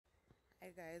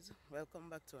Hi guys, welcome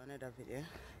back to another video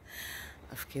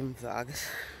of Kim Vlogs.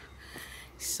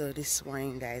 So this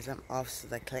morning guys, I'm off to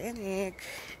the clinic.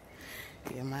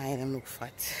 Your mind I'm look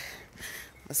fat.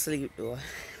 I'm asleep though.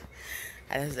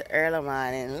 And it's the early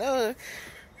morning. Look.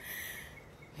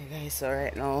 Hey guys, so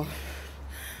right now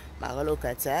I'm gonna look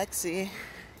at taxi.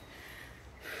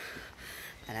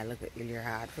 And I look at really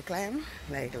hard for climb.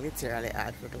 Like literally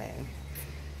hard for climb.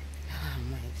 Oh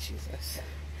my Jesus.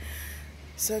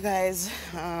 So guys,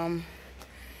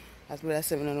 as well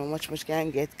as I don't know much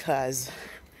can get cause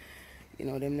you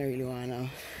know them not really wanna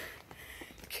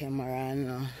camera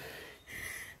and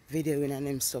videoing and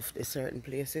them stuff to certain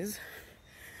places.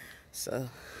 So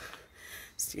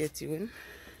stay tuned.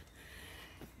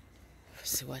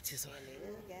 See what is on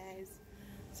guys.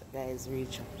 So guys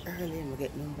reach up early and we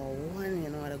get number one, you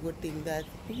know the good thing that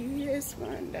yes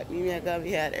man that me I got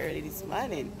me out early this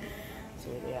morning. So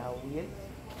they are wait.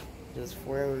 Just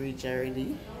for we reach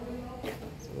already.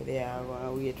 So they are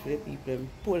gonna wait for the people and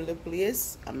pull the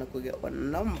place. I'm not gonna get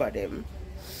one number them.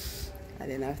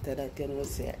 And then after that you know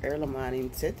say early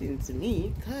morning setting to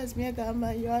me cause me I got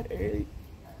my yard early.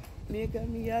 Me I got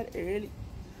my yard early.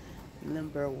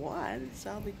 Number one,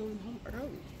 so I'll be going home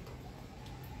early.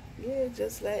 Yeah,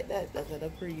 just like that. That's what I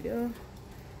pre though.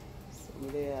 So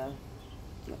they are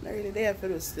not really there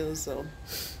for us still, so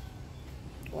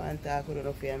one talk with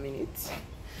it for a minute.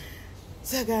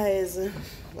 So guys,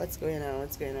 what's going on?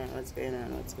 Cause the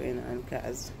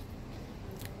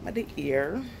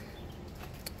ear,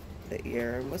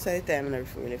 most of the time I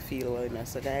never really feel well, you know.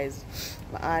 So guys,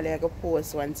 I go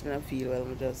post once when I feel well,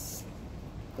 cause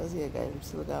yeah guys, I'm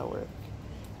still at work.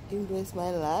 Even though it's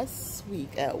my last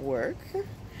week at work.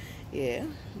 Yeah,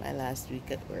 my last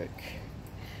week at work.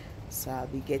 So I'll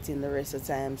be getting the rest of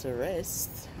the time to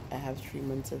rest. I have 3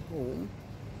 months at home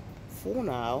for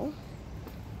now.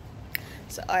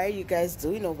 So how are you guys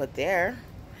doing over there?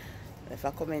 If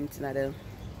I comment in the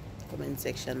comment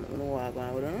section, you know what I'm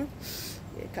going to do.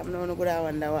 Yeah, come down and go down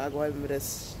and I go and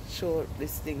just show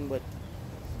this thing, but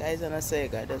guys wanna say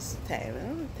God just time, you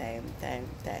know?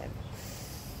 Time.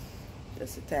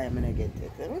 Just the time and I get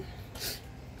it, you know?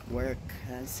 Work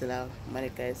and still have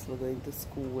Monica is still going to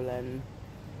school and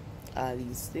all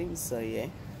these things, so yeah.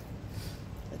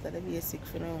 That's the basic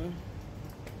for now.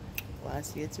 Want to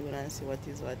see it and see what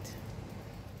is what.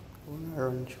 I'm gonna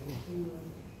run through.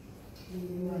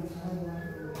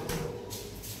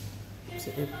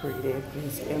 So the pretty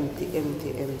place empty.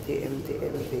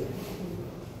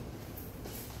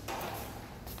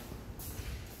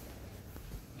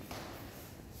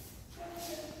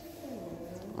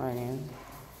 Morning.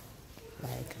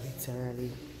 Like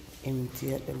literally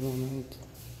empty at the moment.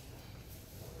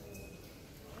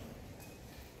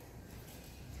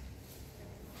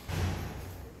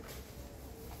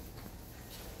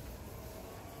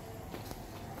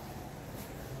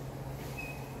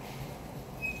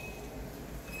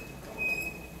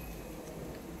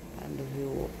 And the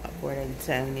view upward and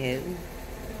town here.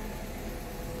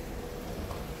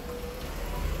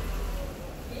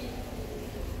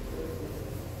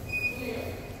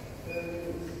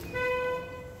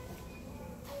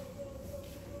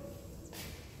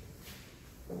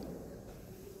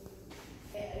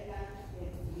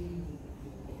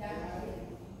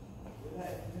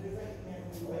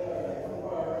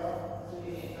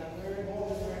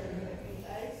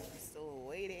 Still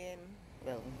waiting.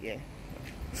 Well, yeah.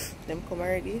 Them come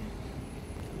already.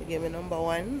 They gave me number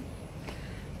one.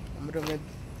 I'm doing my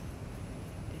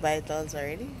vitals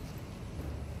already.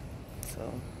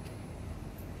 So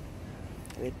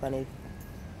wait for it.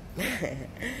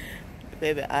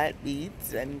 Baby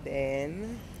heartbeats and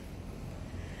then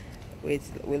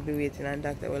we'll be waiting on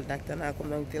doctor. Well, doctor not come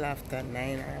down till after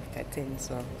 9 or after 10,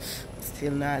 so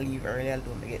still not leave early. I'll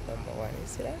do me get number one. You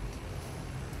see that?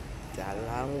 It's a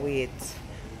long wait.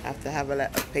 I have to have a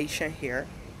patient here.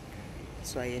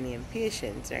 That's why you name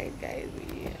patients, right guys?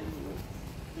 Yeah.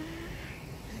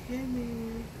 Look at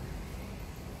me.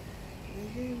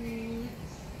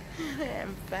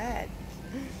 I'm fat.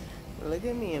 Look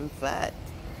at me, I'm fat.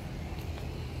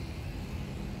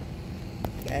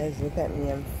 Guys, look at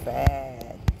me, I'm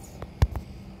fat.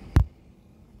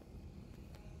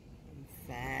 I'm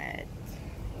fat.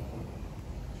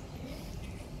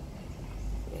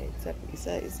 Yeah,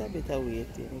 it's a bit of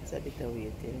waiting.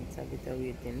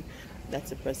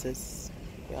 That's a process.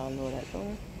 We all know that,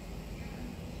 don't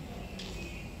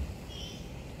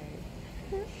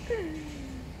we?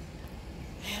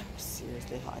 I'm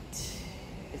seriously hot.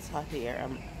 It's hot here.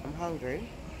 I'm hungry.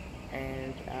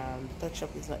 And the touch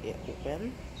shop is not yet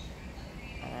open.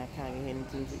 And I can't get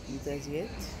anything to eat as yet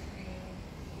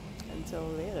until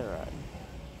later on.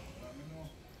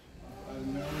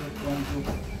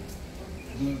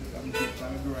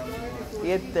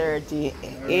 8:30.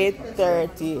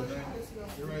 8:30.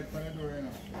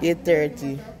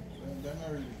 8:30.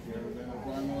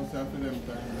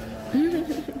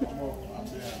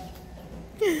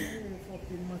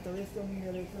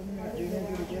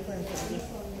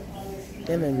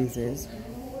 Them are business.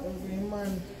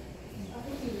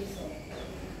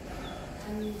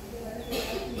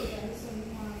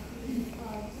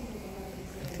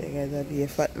 Okay, guys, I'll be a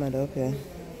fat mother up here.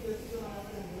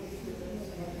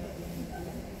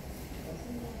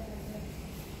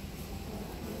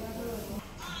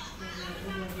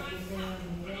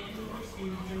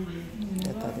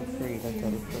 That's how the free, that's how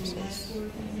the process.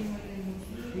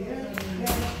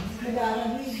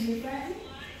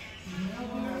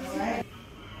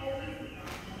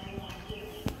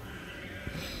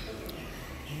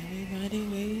 Everybody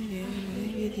waiting.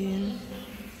 Waiting.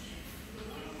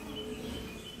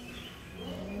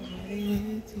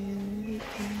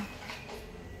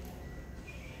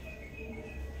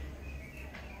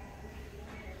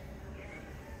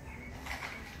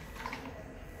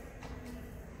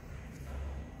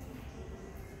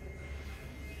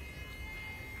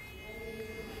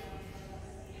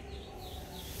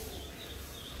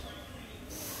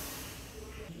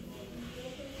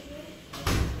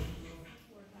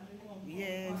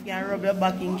 Yeah, you can rub your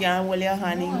back, you can hold your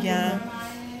hand, you can.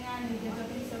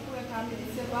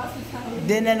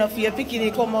 Then enough your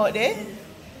bikini come out there.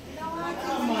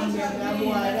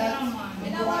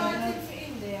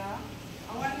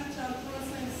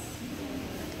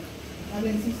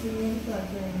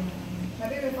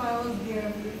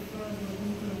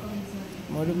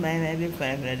 More than mine, I live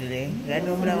 5 today. I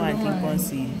don't want to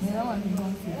concede.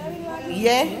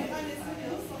 Yeah,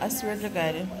 I swear to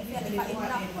God.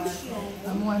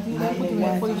 I'm wanting to put in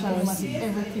a position to see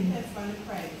everything.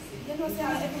 So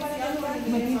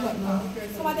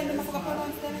what then they must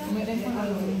pronounce them?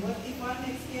 But if one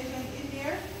next station in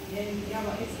there, then you have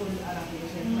an exposed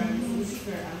adaptation, privacy,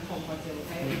 secure and comfortable.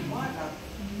 I want that.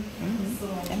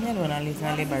 I'm not going to listen to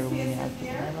the labor room.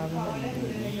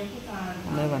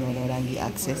 I'm never going to get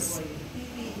access.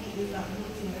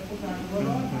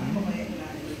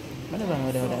 I'm never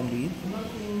going to do it.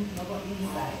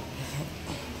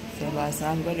 So last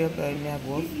time I'm going to go in there. If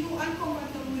you are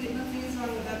comfortable with it, nothing is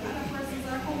wrong with that. Other persons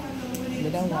are comfortable with it. I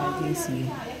don't want to see.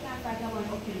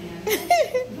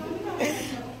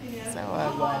 So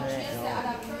I'm going right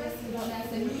now.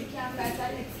 You can't write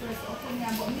an express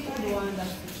opinion, but me don't want that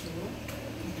for sure.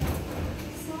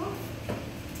 So?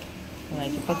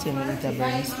 Like you put in a little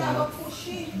brainstorm.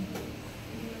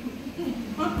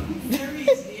 There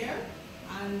is there,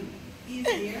 and is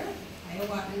there. I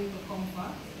want a little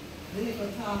comfort. The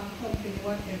little talk, something,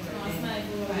 whatever.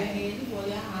 Hold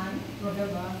your hand, rub your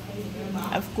back.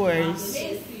 Of course.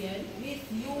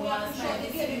 You want to show the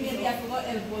baby, maybe I forgot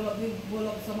to pull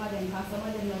up some of them, because some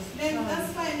of them just... Then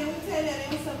that's fine, they will tell you, they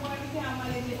will say, boy, we can't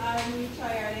manage it, or we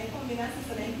try, or they come in and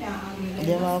say, they can't handle it.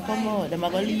 They will come out, they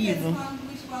will leave.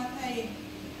 Which one type?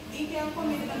 He can come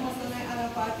in, they must have like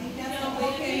other party, he can say,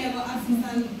 okay, you have an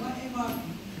assistant, whatever.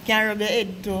 You can rub your head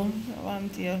too, I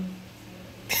want you.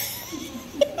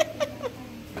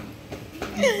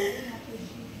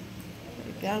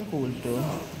 You can cool too.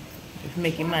 If you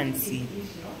make a man see.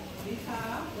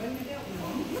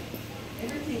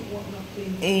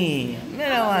 Hey, I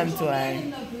don't want to.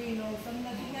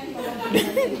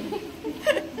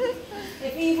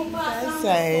 That's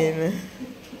fine.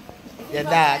 You're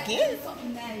darky?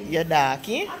 You're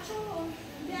darky?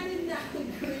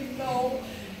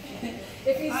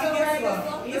 If he's so regular,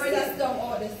 he's just don't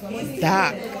order some. He's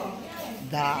dark.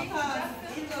 Dark.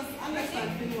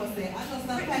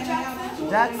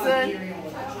 Jackson.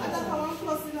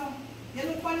 You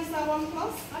look funny, it's not 1+?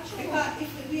 Because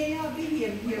if we have been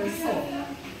here, so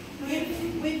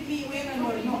with me, we're going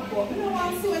to not go. You know what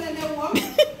I'm doing in the work?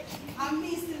 And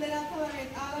me still let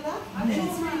tolerate all of that. And then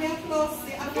it's really a plus.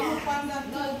 They have to look on that.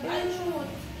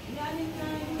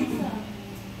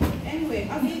 Anyway,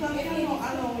 as you can know,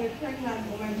 along with pregnant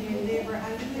women during labor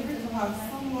and delivery to have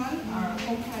someone or a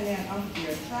companion of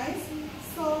their choice.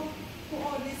 So, to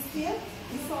all this here,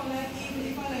 it's all like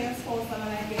even if I know your spouse and I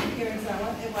get parents or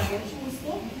whatever you choose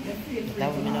to, you feel free.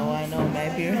 That woman know why I know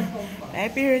my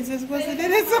parents is supposed to do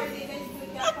this.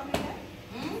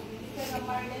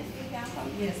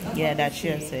 Yes, yeah, that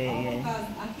she'll say, yeah. Because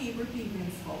I keep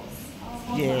repeating spouse.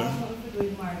 Yeah.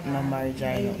 No marriage,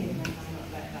 I know.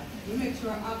 We make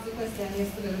sure I ask the question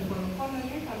yesterday before we come in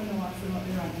here, because we don't want to know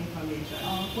the right information.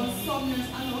 But some nurse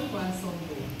I know, but some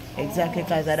do. Exactly,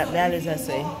 because that's what I always say.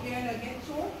 Get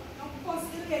sure. Of course,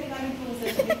 kid got into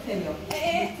it, she did tell you.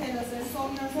 Tell us that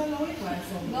some nurse allow it, why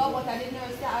some? No, but I didn't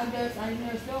nurse that, and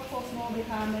nurse don't fuss more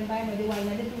because when by me, the one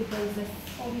that they do, there's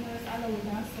some nurse allow it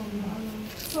and some not allow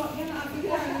it. So you know, if you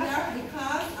quarrel her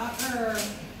because of her,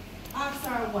 ask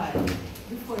her why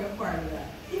before you quarrel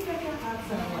her. If you can ask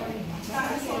her why.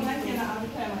 Because so that you have the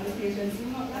time and the patience,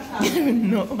 you know, that's how.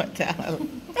 No, what the hell?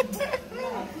 I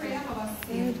pray I have a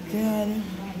safe God.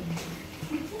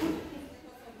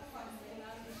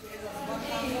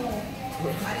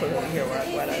 Here, what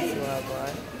I see what boy.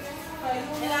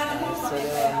 So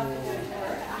they are moving.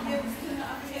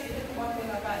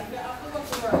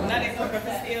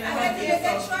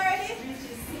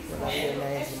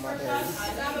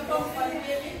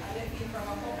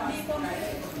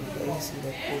 You see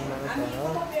the cool man.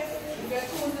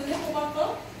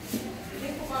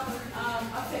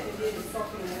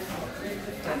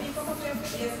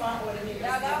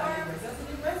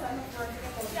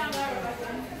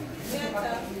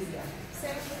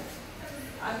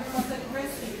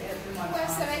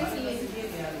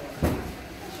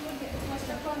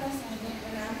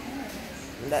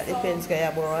 That depends because you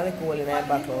have a little hole in your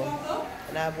back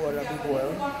and I have a big hole. I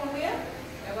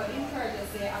will encourage you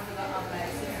say after that have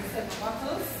like 6 to 7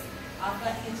 bottles.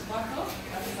 After each bottle,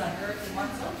 that is a dirty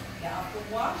bottle, you have to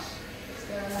wash,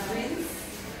 rinse,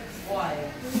 boil.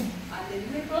 And the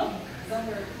nipple is a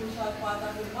very crucial part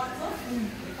of the bottle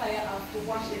because you have to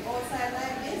wash it outside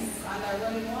like this and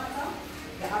running water.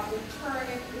 You have to turn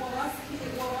it over, spin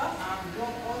it over, and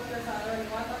rub out your running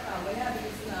water. And when you have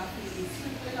this in a field, it's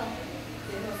sweet enough.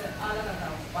 So you know that all of that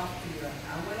have bacteria.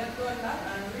 And when you do that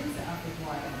and rinse it, you have to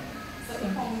boil. And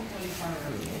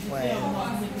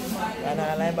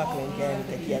I like back when you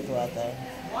take your water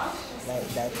like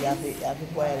that. You have to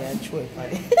boil and chew it for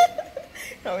it.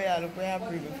 Now we are looking at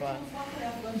breathing for.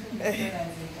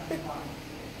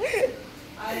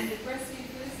 And the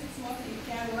breastfeed for 6 months it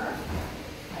can work.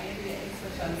 I give you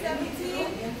expression.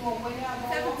 17.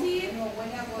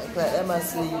 But let me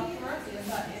see.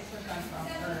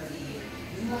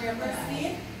 The more you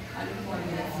breastfeed, and the more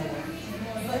you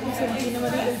 17.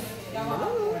 No.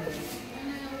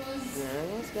 Yeah,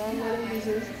 what's going on with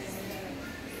this?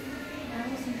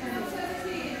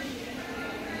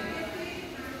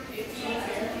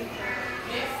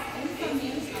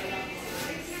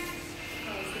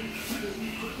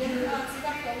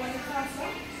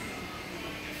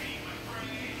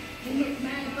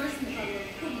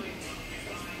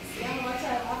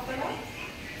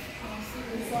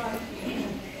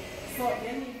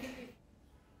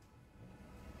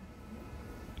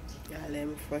 Yeah, let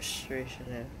me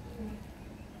frustration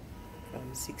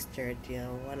from 6:30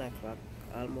 and 1 o'clock,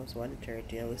 almost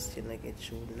 1:30, I was still like get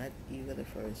through. Not even the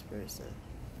first person.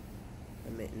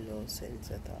 It made no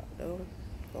sense at all. No,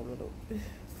 come up.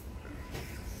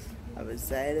 I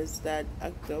decided to start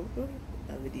October.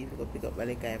 I would even go pick up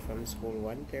my guy from school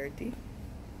 1:30.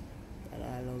 And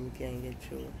how long we can get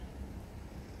through.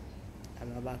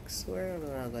 I'm a back sore, I'm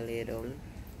gonna go lay down.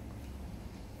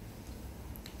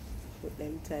 Put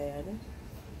them tired.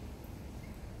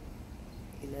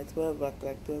 In at 12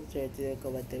 o'clock, 12:30, they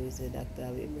come and tell me the doctor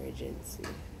have emergency.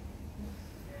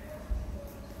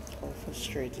 How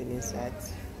frustrating is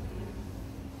that?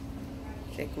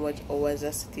 Check how much hours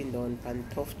are sitting down on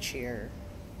tough chair.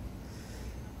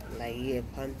 Like yeah,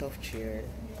 on tough chair.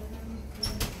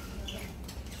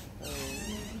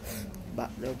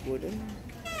 Back no good.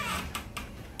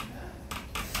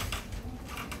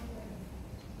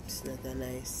 It's not a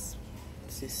nice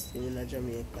system in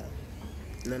Jamaica.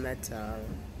 None at all.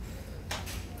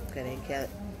 Because they can't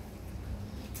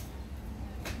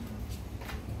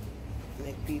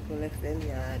make people left them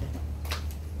yard.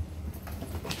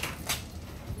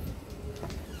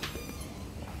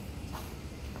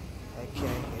 I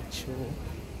can't get through.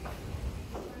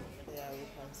 Yeah, we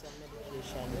found some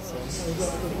medication. So I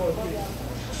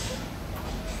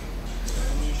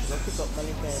need to go pick up my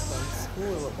guy from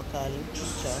school, but I call him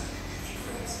teacher.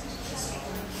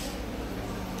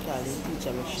 Calling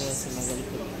teacher, make sure I'm going to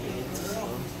put it. So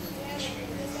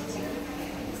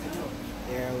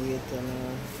they're waiting.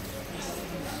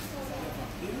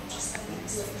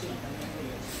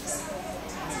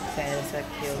 Science are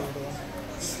killed.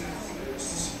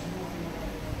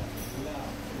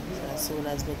 So as soon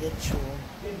as we get through,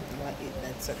 we'll eat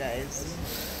that. So guys,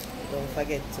 don't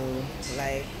forget to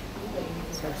like,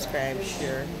 subscribe,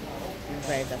 share,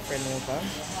 invite a friend over.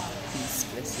 Peace,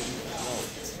 blessing.